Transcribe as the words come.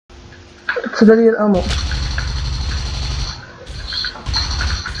سد لي الامو.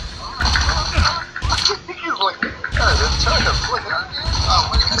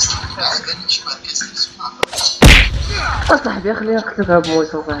 صاحبي خليني نقتلك بمويس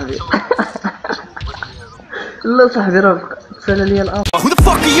صاحبي. لا صاحبي راه سال لي الامر. Who the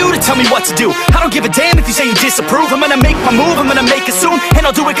fuck are you to tell me what to do? I don't give a damn if you say you disapprove. I'm gonna make my move, I'm gonna make it soon. And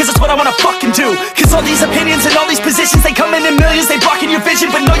I'll do it cause it's what I wanna fucking do. Cause all these opinions and all these positions, they come in millions, they blocking your vision.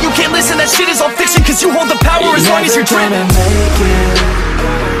 But no, you can't listen, that shit is all fiction. Cause you hold the power as long as you're dreaming.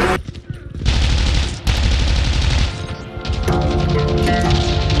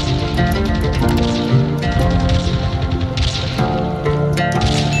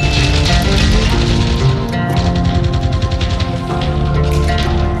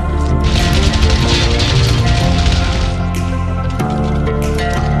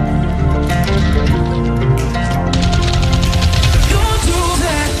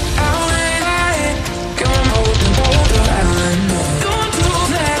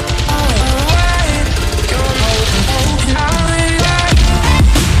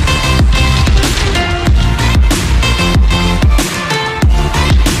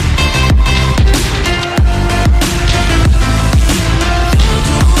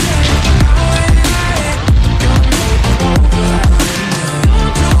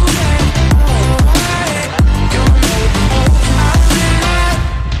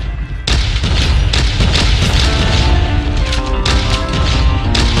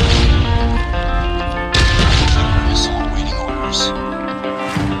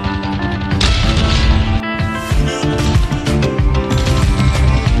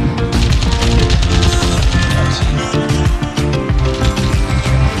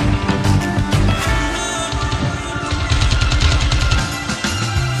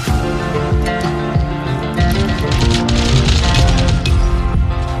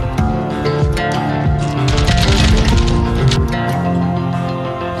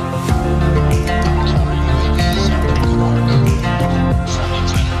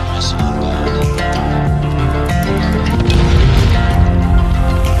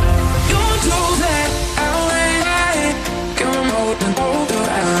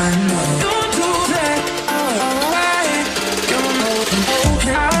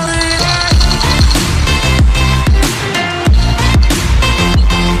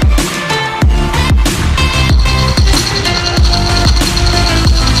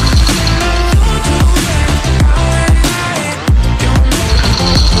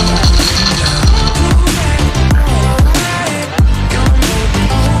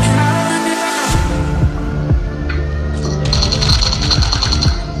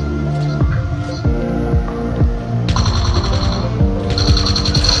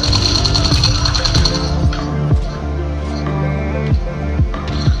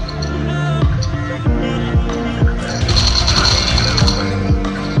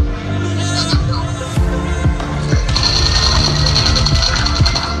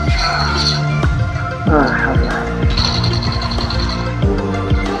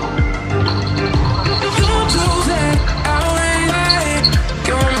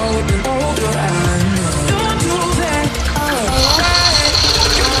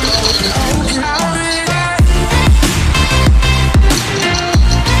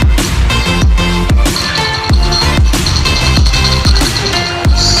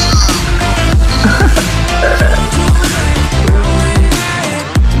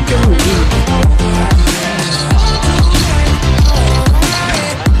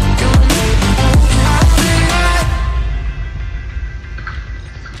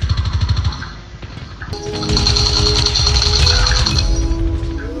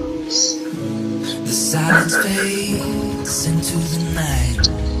 silence fades into the night.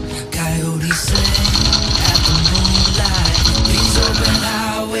 Coyotes sing at the moonlight. These open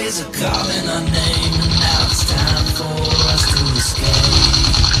highways are calling our name, and now it's time for us to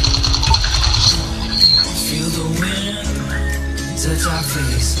escape. Feel the wind touch our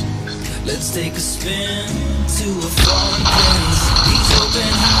face. Let's take a spin to a foreign place. These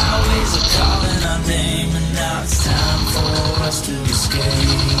open highways are calling our name, and now it's time for us to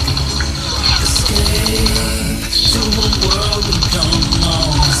escape. Escape to a world we don't know.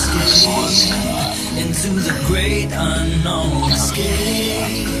 Escape into the great unknown.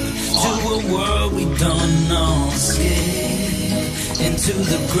 Escape to a world we don't know. Escape into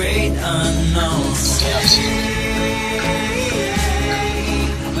the great unknown.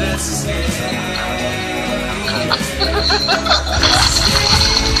 Let's escape.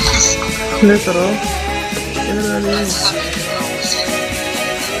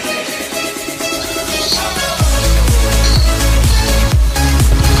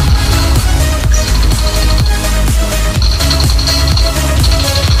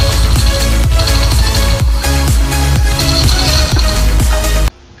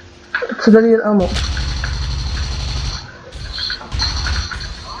 سد لي الامو.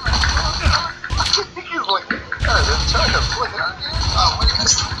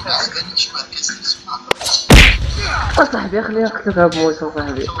 صاحبي خليني نقتلك بمويس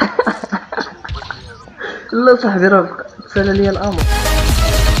صاحبي. لا صاحبي راه سال لي الامر.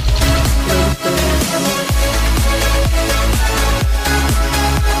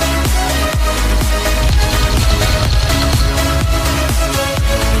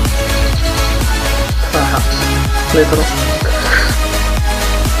 صح ليترو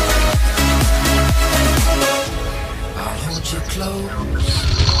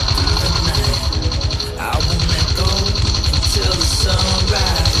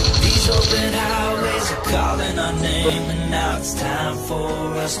Open highways are calling our name, and now it's time for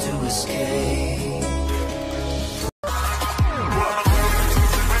us to escape.